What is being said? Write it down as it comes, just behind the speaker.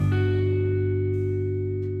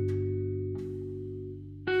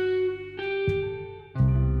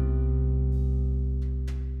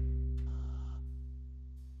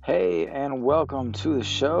and welcome to the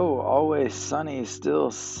show. Always sunny,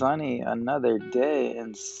 still sunny. Another day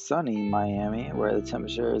in sunny Miami, where the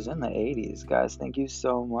temperature is in the 80s. Guys, thank you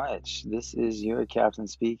so much. This is your captain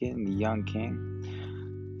speaking, the Young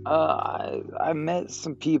King. I met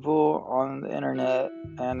some people on the internet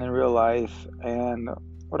and in real life, and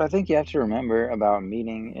what I think you have to remember about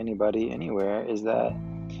meeting anybody anywhere is that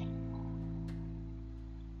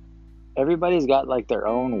everybody's got like their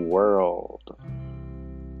own world.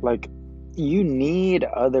 Like, you need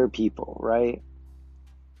other people, right?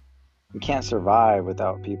 You can't survive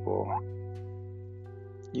without people.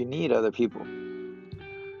 You need other people.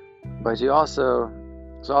 But you also,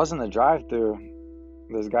 so I was in the drive-thru.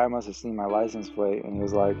 This guy must have seen my license plate and he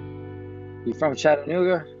was like, "You from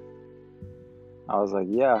Chattanooga?" I was like,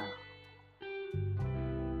 "Yeah."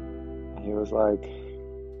 And he was like,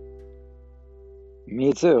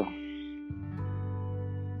 "Me too."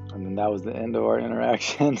 And then that was the end of our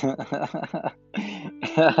interaction.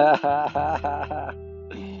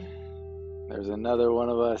 There's another one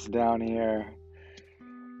of us down here.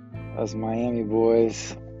 Us Miami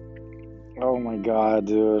boys. Oh my God,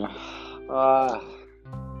 dude.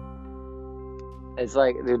 It's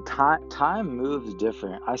like, dude, time moves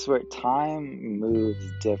different. I swear, time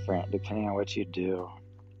moves different depending on what you do.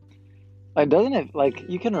 Like, doesn't it, like,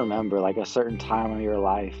 you can remember, like, a certain time of your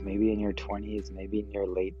life, maybe in your 20s, maybe in your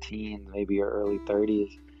late teens, maybe your early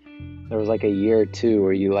 30s. There was, like, a year or two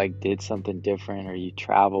where you, like, did something different, or you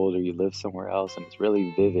traveled, or you lived somewhere else, and it's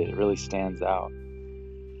really vivid. It really stands out.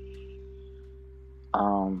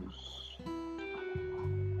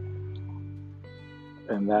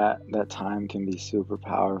 And that time can be super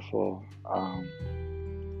powerful.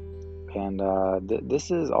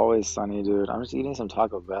 This is always sunny, dude. I'm just eating some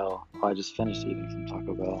Taco Bell. Oh, I just finished eating some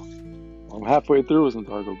Taco Bell. I'm halfway through with some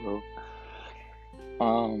Taco Bell.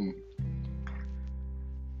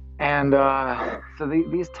 So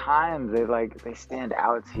these times, they stand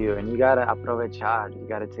out to you, and you gotta aprovechar. You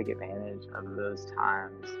gotta take advantage of those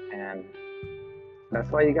times, and that's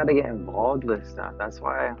why you gotta get involved with stuff.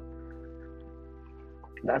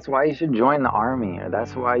 That's why you should join the army, or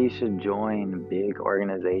that's why you should join big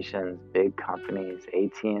organizations, big companies,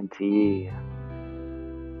 AT&T.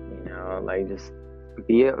 Like, just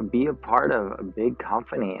be a part of a big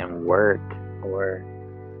company and work, or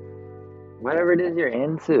whatever it is you're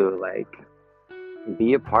into. Like,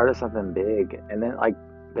 be a part of something big, and then, like,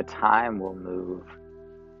 the time will move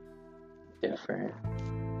different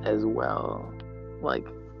as well, like,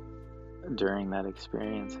 during that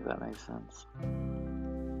experience, if that makes sense.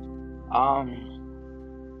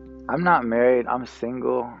 I'm not married. I'm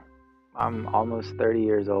single. I'm almost 30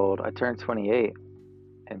 years old. I turned 28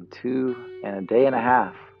 in a day and a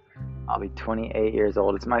half. I'll be 28 years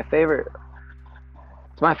old. It's my favorite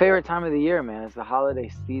time of the year, man. It's the holiday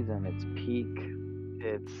season. It's peak.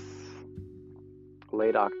 It's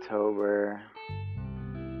late October.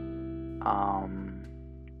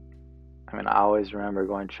 I always remember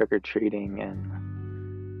going trick-or-treating and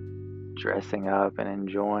dressing up and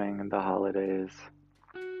enjoying the holidays.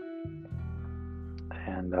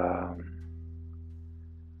 And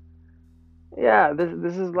yeah,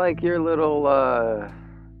 this is like your little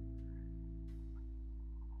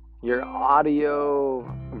your audio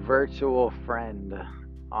virtual friend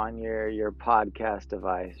on your podcast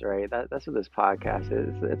device, right? That's what this podcast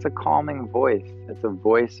is. It's a calming voice. It's a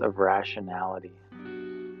voice of rationality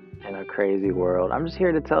in a crazy world. I'm just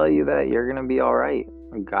here to tell you that you're gonna be all right,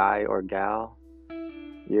 guy or gal.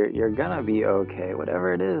 You're gonna be okay,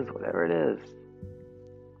 whatever it is,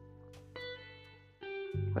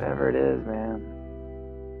 man.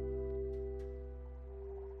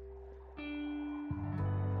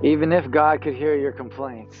 Even if God could hear your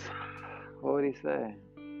complaints, what would he say?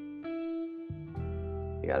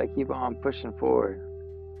 You gotta keep on pushing forward.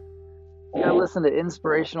 You gotta listen to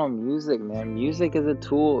inspirational music, man. Music is a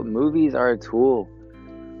tool. Movies are a tool.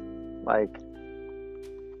 Like,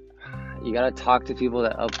 you gotta talk to people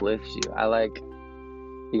that uplift you.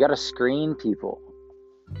 You gotta screen people.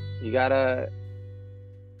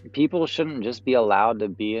 People shouldn't just be allowed to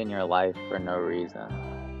be in your life for no reason.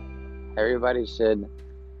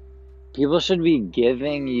 People should be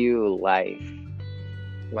giving you life.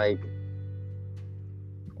 Like,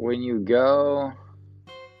 when you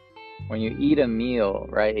eat a meal,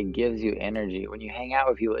 right, it gives you energy. When you hang out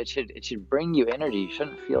with people, it should bring you energy. You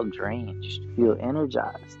shouldn't feel drained. You should feel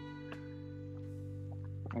energized.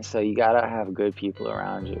 And so you gotta have good people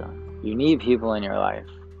around you. You need people in your life.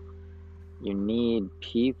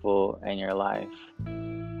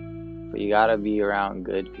 But you gotta be around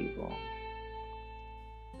good people.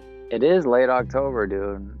 It is late October,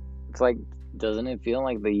 dude. It's like Doesn't it feel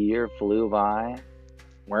like the year flew by?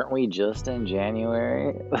 Weren't we just in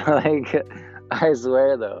January? Like, I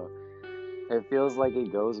swear though, it feels like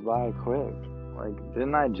it goes by quick. Like,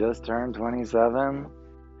 didn't I just turn 27?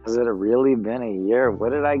 Has it really been a year?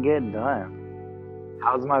 What did I get done?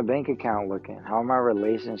 How's my bank account looking? How are my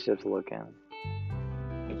relationships looking?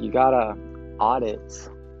 Like, you gotta audit.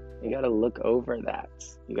 You gotta look over that.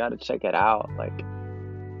 You gotta check it out. Like,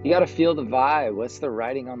 you gotta feel the vibe. What's the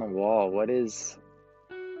writing on the wall? What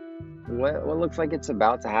looks like it's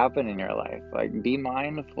about to happen in your life? Like, be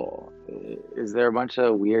mindful. Is there a bunch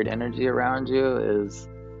of weird energy around you?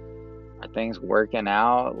 Are things working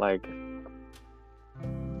out? Like,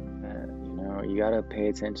 you gotta pay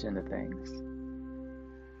attention to things.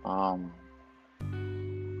 Um,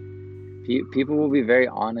 People will be very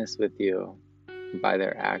honest with you by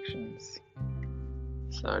their actions.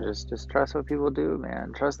 So just trust what people do,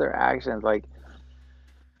 man. Trust their actions. Like,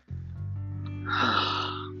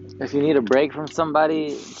 if you need a break from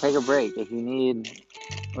somebody, take a break. If you need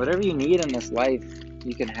whatever you need in this life,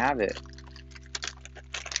 you can have it.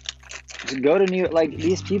 Just go to New York. Like,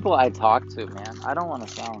 these people I talk to, man, I don't want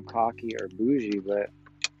to sound cocky or bougie, but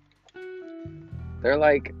they're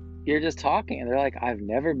like, you're just talking, and they're like, I've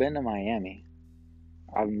never been to Miami.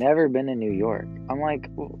 I've never been to New York. I'm like,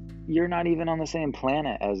 well, you're not even on the same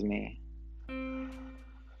planet as me. I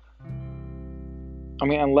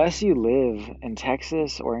mean, unless you live in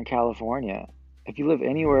Texas or in California, if you live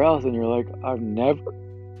anywhere else and you're like,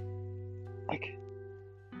 like,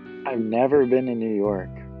 I've never been to New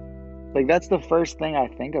York. Like, that's the first thing I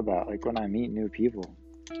think about, like, when I meet new people.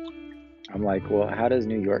 I'm like, well, how does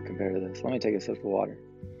New York compare to this? Let me take a sip of water.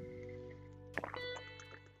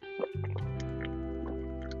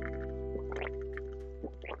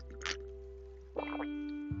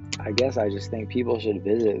 I guess I just think people should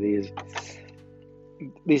visit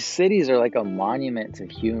these cities. Are like a monument to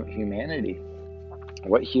humanity.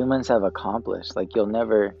 What humans have accomplished. Like, you'll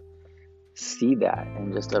never see that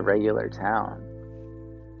in just a regular town.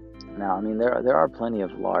 Now, I mean, there are plenty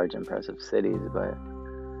of large, impressive cities, but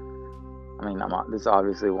I mean, this is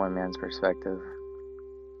obviously one man's perspective.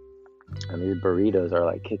 And these burritos are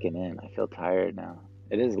like kicking in. I feel tired now.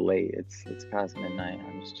 It is late. It's past midnight.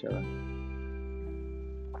 I'm just chilling.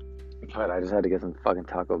 But I just had to get some fucking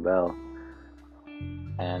Taco Bell.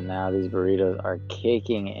 And now these burritos are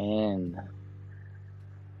kicking in.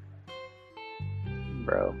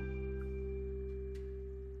 Bro.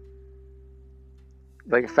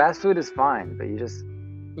 Like, fast food is fine, but you just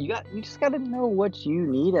gotta know what you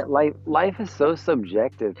need at life. Life is so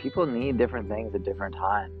subjective. People need different things at different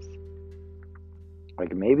times.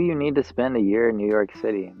 Like, maybe you need to spend a year in New York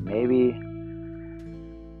City. Maybe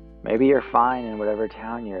you're fine in whatever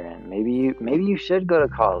town you're in. Maybe you should go to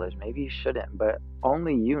college. Maybe you shouldn't, but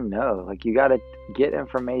only you know. Like, you gotta get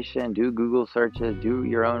information, do Google searches, do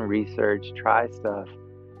your own research, try stuff.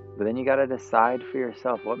 But then you gotta decide for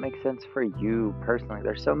yourself what makes sense for you personally.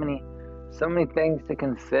 There's so many things to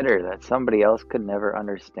consider that somebody else could never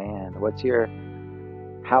understand.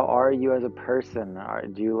 How are you as a person?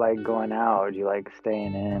 Do you like going out? Do you like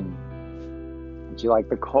staying in? Do you like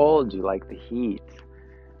the cold? Do you like the heat?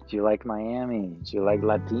 Do you like Miami? Do you like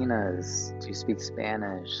Latinas? Do you speak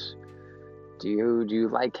Spanish? Do you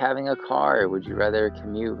like having a car? Would you rather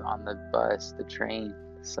commute on the bus, the train,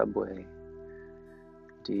 the subway?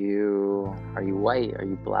 Are you white? Are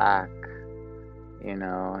you black?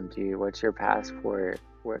 What's your passport?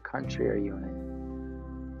 What country are you in?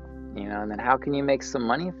 And then how can you make some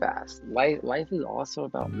money fast? Life is also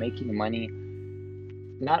about making money.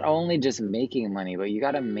 Not only just making money, but you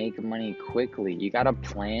gotta make money quickly. You gotta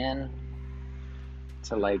plan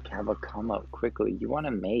to, like, have a come up quickly. You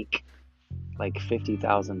wanna make like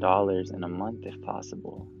 $50,000 in a month if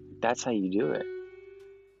possible. That's how you do it.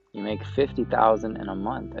 You make $50,000 in a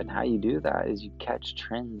month, and how you do that is you catch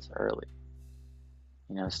trends early.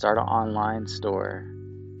 Start an online store,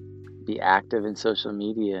 be active in social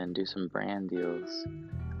media and do some brand deals.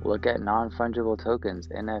 Look at non-fungible tokens,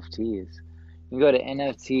 NFTs. You can go to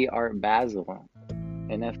NFT Basel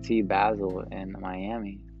in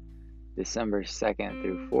Miami, December 2nd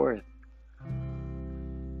through 4th.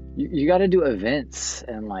 You got to do events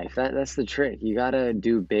in life. That's the trick. You got to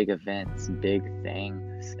do big events, big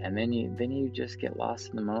things, and then you just get lost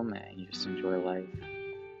in the moment and you just enjoy life.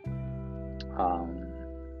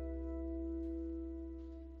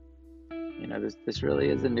 This really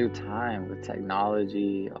is a new time with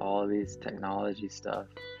technology, all of these technology stuff.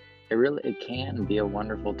 It can be a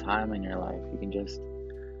wonderful time in your life. You can just,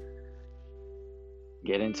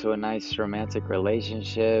 get into a nice romantic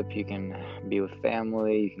relationship. You can be with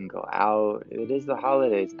family. You can go out. It is the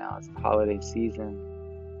holidays now. It's the holiday season.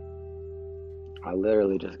 I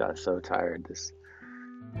literally just got so tired.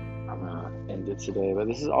 I'm gonna end it today. But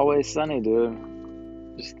this is always sunny, dude.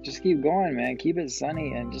 Just keep going, man. Keep it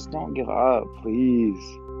sunny and just don't give up,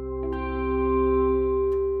 please.